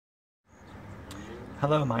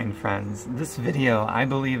Hello, mind friends. This video, I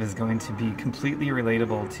believe, is going to be completely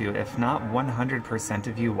relatable to, if not 100%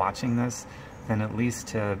 of you watching this, then at least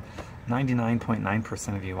to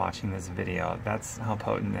 99.9% of you watching this video. That's how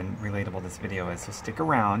potent and relatable this video is, so stick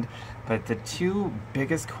around. But the two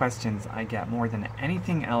biggest questions I get more than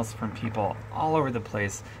anything else from people all over the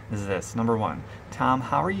place is this. Number one, Tom,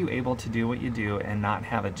 how are you able to do what you do and not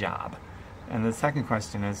have a job? And the second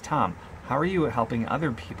question is, Tom, how are you helping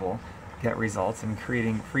other people get results and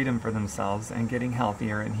creating freedom for themselves and getting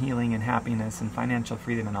healthier and healing and happiness and financial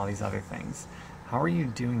freedom and all these other things? How are you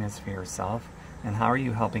doing this for yourself, and how are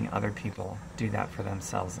you helping other people do that for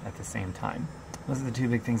themselves at the same time? Those are the two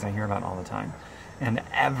big things I hear about all the time. And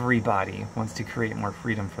everybody wants to create more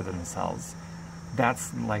freedom for themselves.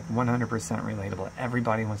 That's like 100% relatable.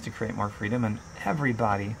 Everybody wants to create more freedom, and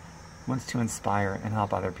everybody wants to inspire and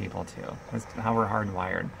help other people too. That's how we're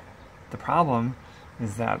hardwired. The problem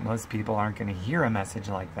is that most people aren't going to hear a message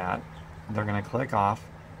like that. They're going to click off,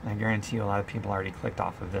 and I guarantee you a lot of people already clicked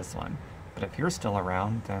off of this one. But if you're still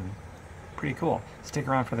around, then pretty cool. Stick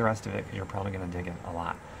around for the rest of it, because you're probably going to dig it a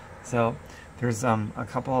lot. So there's a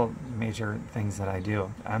couple major things that I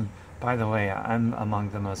do. By the way, I'm among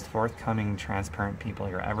the most forthcoming, transparent people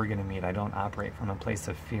you're ever going to meet. I don't operate from a place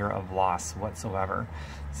of fear of loss whatsoever.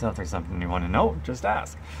 So if there's something you want to know, just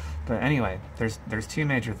ask. But anyway, there's two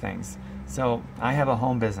major things. So I have a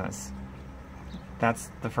home business. That's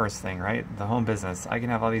the first thing, right? The home business. I can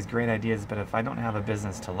have all these great ideas, but if I don't have a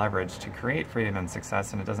business to leverage to create freedom and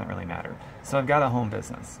success, then it doesn't really matter. So I've got a home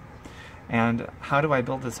business. And how do I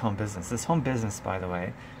build this home business? This home business, by the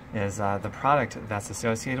way, is the product that's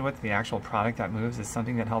associated with the actual product that moves is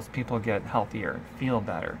something that helps people get healthier, feel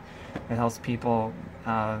better. It helps people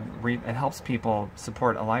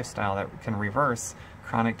support a lifestyle that can reverse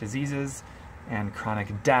chronic diseases and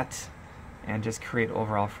chronic debt, and just create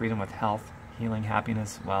overall freedom with health, healing,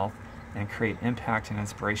 happiness, wealth, and create impact and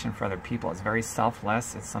inspiration for other people. It's very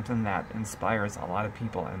selfless. It's something that inspires a lot of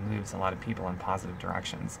people and moves a lot of people in positive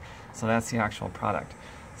directions. So that's the actual product.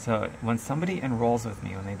 So when somebody enrolls with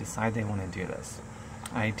me, when they decide they want to do this,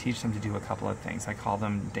 I teach them to do a couple of things. I call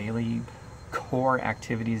them daily core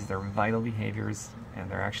activities. They're vital behaviors, and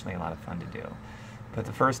they're actually a lot of fun to do. But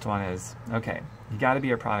the first one is, okay, you got to be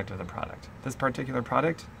a product of the product. This particular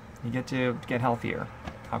product, you get to get healthier.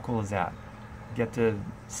 How cool is that? You get to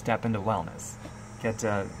step into wellness.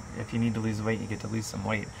 If you need to lose weight, you get to lose some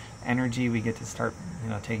weight. Energy, we get to start,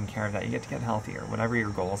 taking care of that. You get to get healthier. Whatever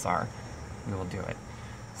your goals are, we will do it.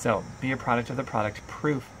 So be a product of the product.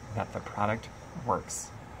 Proof that the product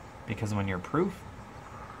works. Because when you're proof,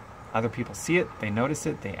 other people see it, they notice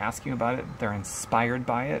it, they ask you about it, they're inspired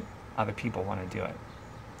by it, other people want to do it.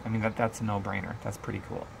 I mean, that's a no-brainer. That's pretty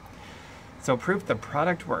cool. So proof the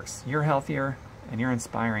product works. You're healthier, and you're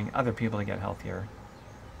inspiring other people to get healthier.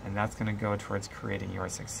 And that's going to go towards creating your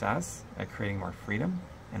success, creating more freedom,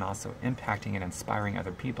 and also impacting and inspiring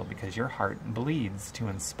other people, because your heart bleeds to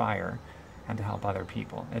inspire and to help other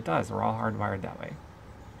people. It does. We're all hardwired that way.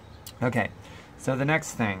 Okay, so the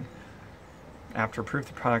next thing, after proof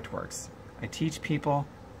the product works, I teach people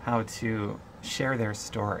how to share their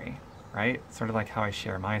story, right? Sort of like how I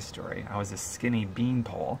share my story. I was a skinny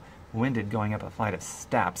beanpole, winded going up a flight of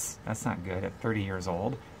steps. That's not good at 30 years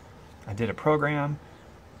old. I did a program,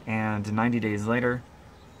 and 90 days later,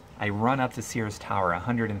 I run up the Sears Tower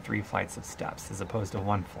 103 flights of steps as opposed to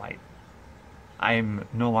one flight. I'm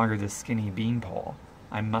no longer this skinny beanpole.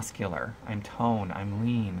 I'm muscular, I'm toned, I'm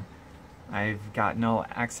lean. I've got no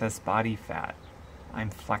excess body fat. I'm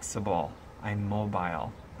flexible, I'm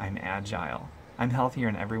mobile, I'm agile. I'm healthier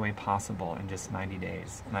in every way possible in just 90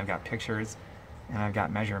 days. And I've got pictures, and I've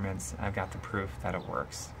got measurements, and I've got the proof that it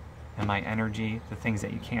works. And my energy, the things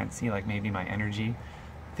that you can't see, like maybe my energy,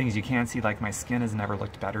 things you can't see, like my skin has never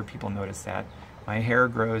looked better, people notice that. My hair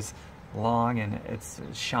grows long and it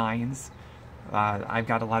shines. I've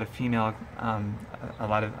got a lot of females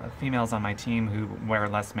on my team who wear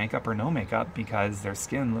less makeup or no makeup because their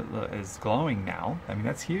skin is glowing now. I mean,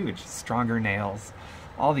 that's huge. Stronger nails,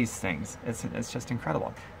 all these things. It's just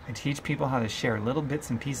incredible. I teach people how to share little bits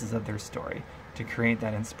and pieces of their story to create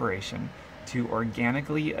that inspiration, to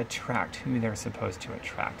organically attract who they're supposed to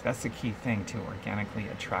attract. That's the key thing, to organically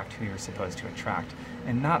attract who you're supposed to attract,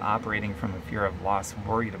 and not operating from a fear of loss,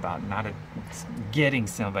 worried about not getting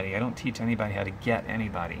somebody. I don't teach anybody how to get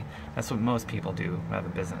anybody. That's what most people do who have a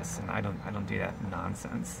business, and I don't do that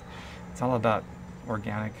nonsense. It's all about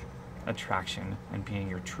organic attraction and being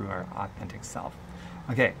your true or authentic self.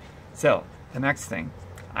 Okay, so the next thing,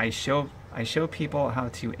 I show people how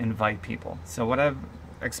to invite people. So what I've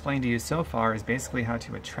explained to you so far is basically how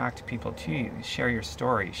to attract people to you. Share your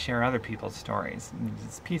story, share other people's stories,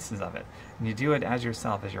 just pieces of it. And you do it as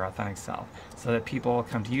yourself, as your authentic self, so that people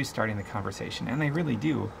come to you starting the conversation. And they really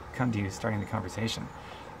do come to you starting the conversation.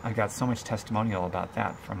 I've got so much testimonial about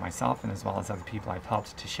that from myself and as well as other people I've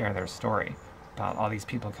helped to share their story about all these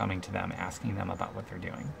people coming to them, asking them about what they're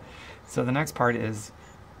doing. So the next part is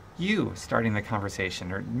you starting the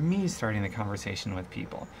conversation, or me starting the conversation with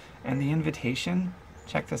people. And the invitation,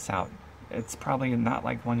 check this out. It's probably not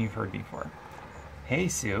like one you've heard before. Hey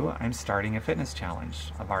Sue, I'm starting a fitness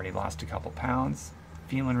challenge. I've already lost a couple pounds,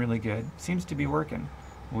 feeling really good, seems to be working.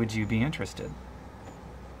 Would you be interested?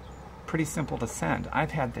 Pretty simple to send.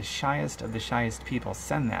 I've had the shyest of the shyest people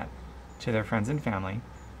send that to their friends and family,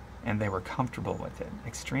 and they were comfortable with it.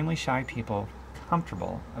 Extremely shy people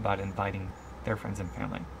comfortable about inviting their friends and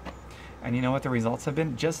family. And you know what the results have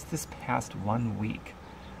been? Just this past 1 week,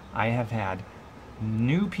 I have had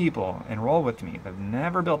new people enroll with me that have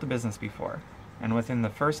never built a business before. And within the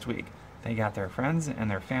first week, they got their friends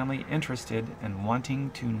and their family interested in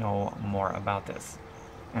wanting to know more about this.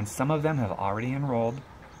 And some of them have already enrolled,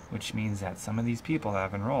 which means that some of these people that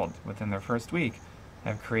have enrolled within their first week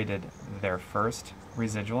have created their first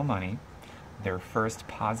residual money, their first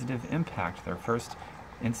positive impact, their first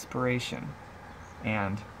inspiration.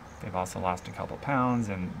 And they've also lost a couple pounds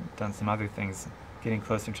and done some other things, getting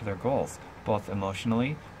closer to their goals, both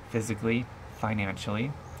emotionally, physically,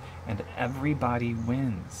 financially, and everybody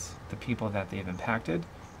wins. The people that they've impacted,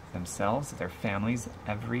 themselves, their families,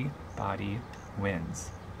 everybody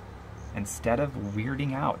wins. Instead of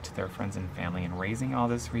weirding out their friends and family and raising all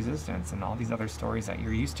this resistance and all these other stories that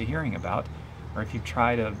you're used to hearing about, or if you've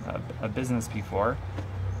tried a business before,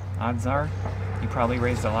 odds are you probably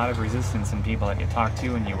raised a lot of resistance in people that you talked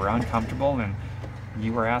to, and you were uncomfortable, and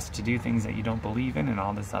you were asked to do things that you don't believe in and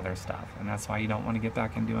all this other stuff. And that's why you don't want to get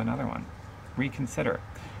back and do another one. Reconsider.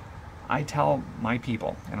 I tell my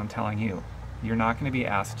people, and I'm telling you, you're not going to be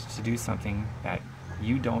asked to do something that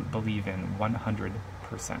you don't believe in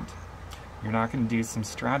 100%. You're not going to do some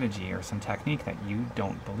strategy or some technique that you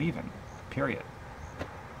don't believe in, period.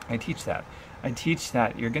 I teach that. I teach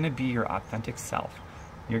that you're going to be your authentic self.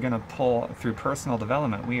 You're going to pull, through personal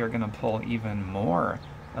development, we are going to pull even more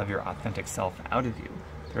of your authentic self out of you.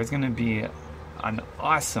 There's going to be an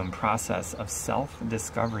awesome process of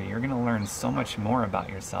self-discovery. You're going to learn so much more about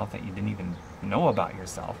yourself that you didn't even know about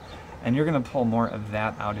yourself. And you're going to pull more of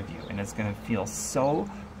that out of you. And it's going to feel so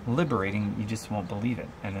liberating, you just won't believe it.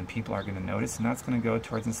 And then people are going to notice, and that's going to go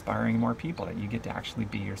towards inspiring more people, that you get to actually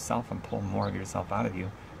be yourself and pull more of yourself out of you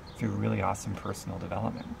through really awesome personal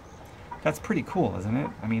development. That's pretty cool, isn't it?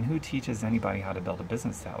 I mean, who teaches anybody how to build a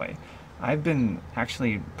business that way? I've been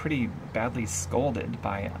actually pretty badly scolded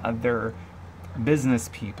by other business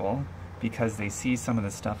people because they see some of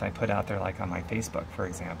the stuff I put out there, like on my Facebook, for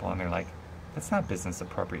example, and they're like, that's not business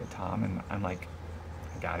appropriate, Tom. And I'm like,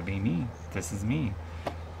 I gotta be me. This is me.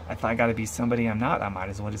 If I gotta be somebody I'm not, I might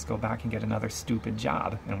as well just go back and get another stupid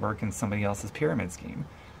job and work in somebody else's pyramid scheme.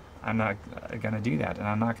 I'm not gonna do that, and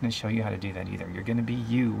I'm not gonna show you how to do that either. You're gonna be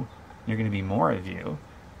you. You're gonna be more of you.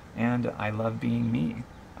 And I love being me.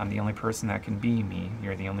 I'm the only person that can be me.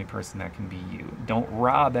 You're the only person that can be you. Don't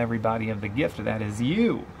rob everybody of the gift that is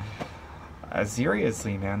you.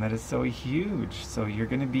 Seriously, man, that is so huge. So you're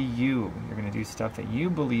going to be you. You're going to do stuff that you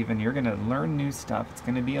believe in. You're going to learn new stuff. It's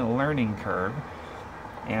going to be a learning curve.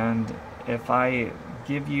 And if I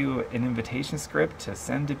give you an invitation script to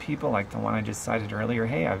send to people, like the one I just cited earlier,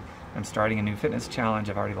 hey, I'm starting a new fitness challenge.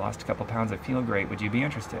 I've already lost a couple pounds. I feel great. Would you be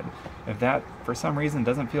interested? If that, for some reason,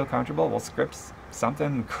 doesn't feel comfortable, we'll script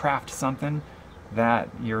something, craft something that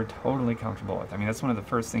you're totally comfortable with. I mean, that's one of the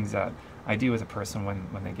first things that I do with a person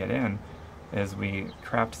when they get in, is we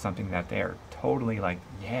craft something that they're totally like,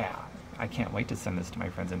 yeah, I can't wait to send this to my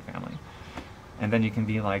friends and family. And then you can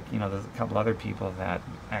be like, you know, there's a couple other people that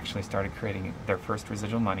actually started creating their first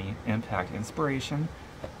residual money, impact, inspiration,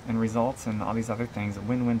 and results, and all these other things. A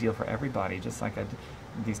win-win deal for everybody, just like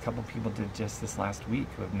these couple people did just this last week,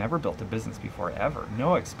 who have never built a business before, ever,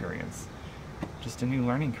 no experience. Just a new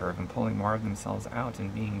learning curve and pulling more of themselves out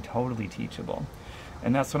and being totally teachable.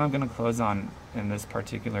 And that's what I'm going to close on in this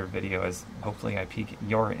particular video, as hopefully I pique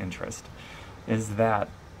your interest, is that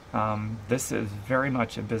this is very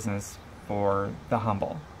much a business for the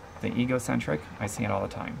humble. The egocentric, I see it all the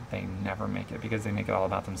time. They never make it because they make it all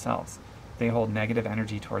about themselves. They hold negative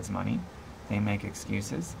energy towards money. They make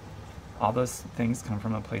excuses. All those things come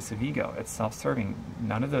from a place of ego. It's self-serving.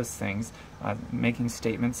 None of those things, making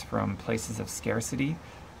statements from places of scarcity,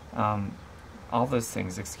 all those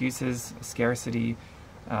things, excuses, scarcity,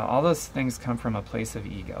 all those things come from a place of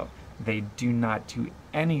ego. They do not do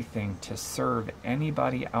anything to serve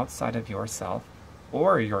anybody outside of yourself,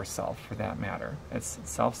 or yourself for that matter. It's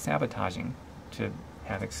self-sabotaging to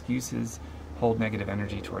have excuses, hold negative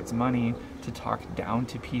energy towards money, to talk down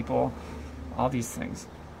to people, all these things.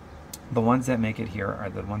 The ones that make it here are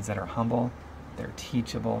the ones that are humble, they're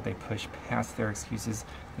teachable, they push past their excuses,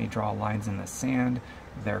 they draw lines in the sand,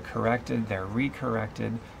 they're corrected, they're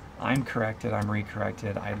recorrected, I'm corrected, I'm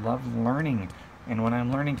recorrected. I love learning, and when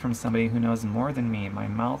I'm learning from somebody who knows more than me, my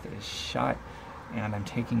mouth is shut, and I'm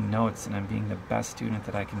taking notes, and I'm being the best student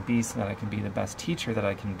that I can be so that I can be the best teacher that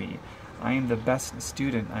I can be. I am the best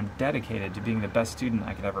student. I'm dedicated to being the best student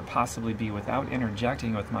I could ever possibly be without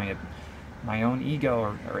interjecting with my own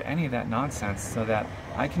ego or any of that nonsense, so that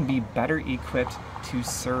I can be better equipped to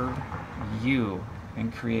serve you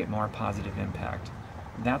and create more positive impact.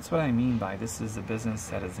 That's what I mean by this is a business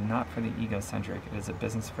that is not for the egocentric. It is a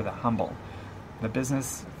business for the humble. The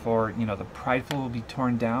business for, the prideful will be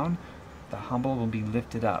torn down, the humble will be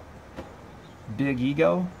lifted up. Big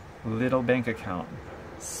ego, little bank account.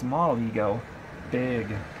 Small ego, big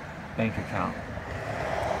bank account.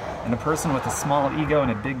 And a person with a small ego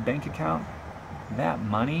and a big bank account, that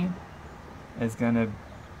money is going to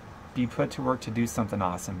be put to work to do something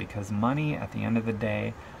awesome, because money at the end of the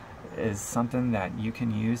day is something that you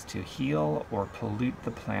can use to heal or pollute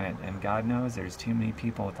the planet. And God knows there's too many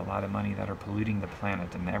people with a lot of money that are polluting the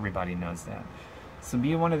planet, and everybody knows that. So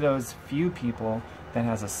be one of those few people that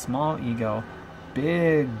has a small ego,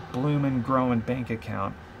 big bloomin' growing bank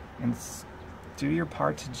account, and do your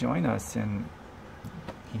part to join us in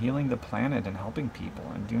healing the planet and helping people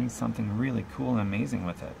and doing something really cool and amazing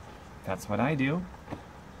with it. That's what I do.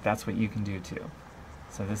 That's what you can do too.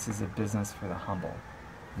 So this is a business for the humble,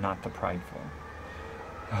 not the prideful.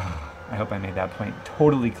 I hope I made that point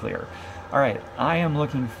totally clear. All right, I am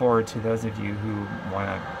looking forward to those of you who want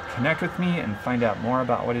to connect with me and find out more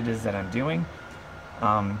about what it is that I'm doing.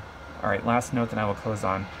 All right, last note that I will close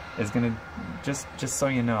on is going to, just so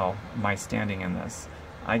you know, my standing in this.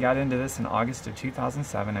 I got into this in August of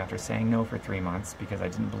 2007 after saying no for 3 months because I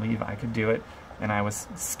didn't believe I could do it, and I was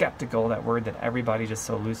skeptical, that word that everybody just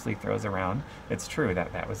so loosely throws around. It's true,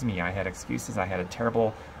 that was me. I had excuses, I had a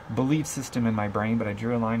terrible belief system in my brain, but I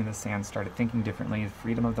drew a line in the sand, started thinking differently,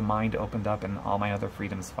 freedom of the mind opened up, and all my other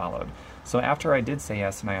freedoms followed. So after I did say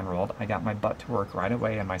yes and I enrolled, I got my butt to work right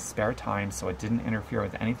away in my spare time so it didn't interfere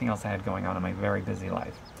with anything else I had going on in my very busy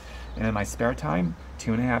life. And in my spare time,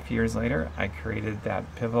 2.5 years later, I created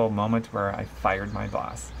that pivotal moment where I fired my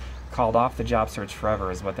boss. Called off the job search forever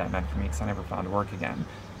is what that meant for me, because I never found work again.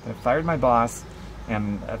 But I fired my boss,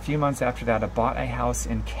 and a few months after that, I bought a house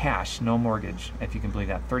in cash, no mortgage, if you can believe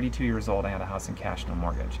that. 32 years old, I had a house in cash, no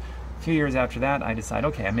mortgage. A few years after that, I decided,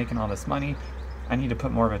 okay, I'm making all this money, I need to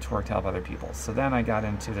put more of it to work to help other people. So then I got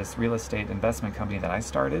into this real estate investment company that I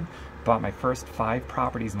started, bought my first 5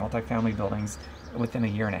 properties, multifamily buildings, within a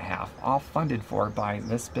 1.5 years, all funded for by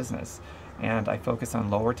this business. And I focus on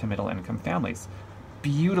lower to middle income families.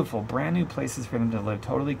 Beautiful, brand new places for them to live,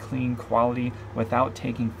 totally clean, quality, without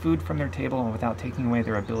taking food from their table and without taking away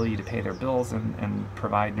their ability to pay their bills and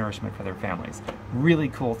provide nourishment for their families. Really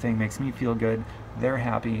cool thing, makes me feel good. They're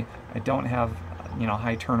happy. I don't have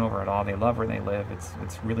high turnover at all. They love where they live.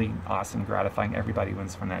 It's really awesome, gratifying. Everybody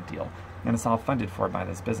wins from that deal. And it's all funded for by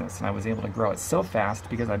this business. And I was able to grow it so fast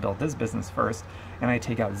because I built this business first, and I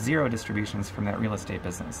take out 0 distributions from that real estate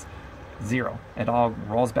business. 0. It all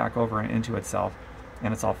rolls back over and into itself,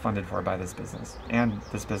 and it's all funded for by this business. And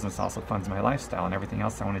this business also funds my lifestyle and everything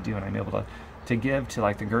else I want to do, and I'm able to give to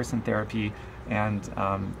like the Gerson Therapy and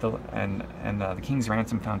the King's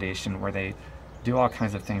Ransom Foundation, where they do all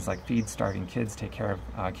kinds of things like feed starving kids, take care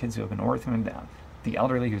of kids who have been orphaned, the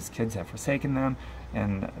elderly whose kids have forsaken them,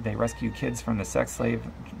 and they rescue kids from the sex slave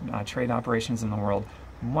trade operations in the world.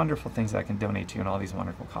 Wonderful things I can donate to and all these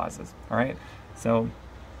wonderful causes. All right, so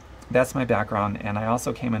that's my background, and I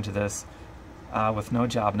also came into this with no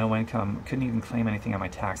job, no income, couldn't even claim anything on my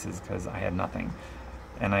taxes because I had nothing,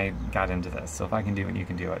 and I got into this. So if I can do it, you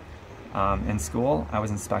can do it. In school, I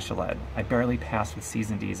was in special ed. I barely passed with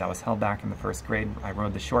C's and D's. I was held back in the 1st grade. I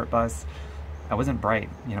rode the short bus. I wasn't bright.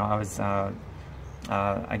 I was,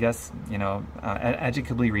 I guess,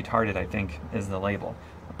 educably retarded, I think, is the label.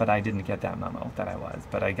 But I didn't get that memo that I was.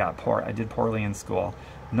 But I did poorly in school.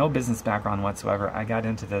 No business background whatsoever. I got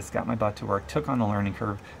into this, got my butt to work, took on the learning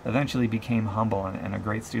curve, eventually became humble and a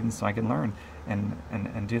great student so I could learn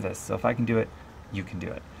and do this. So if I can do it, you can do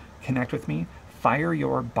it. Connect with me.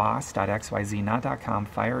 FireYourBoss.xyz, not .com.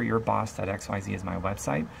 FireYourBoss.xyz is my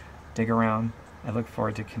website. Dig around. I look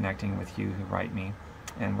forward to connecting with you who write me.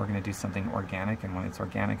 and we're going to do something organic, and when it's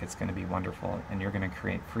organic, it's going to be wonderful, and you're going to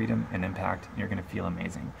create freedom and impact, and you're going to feel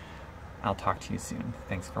amazing. I'll talk to you soon.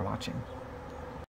 Thanks for watching.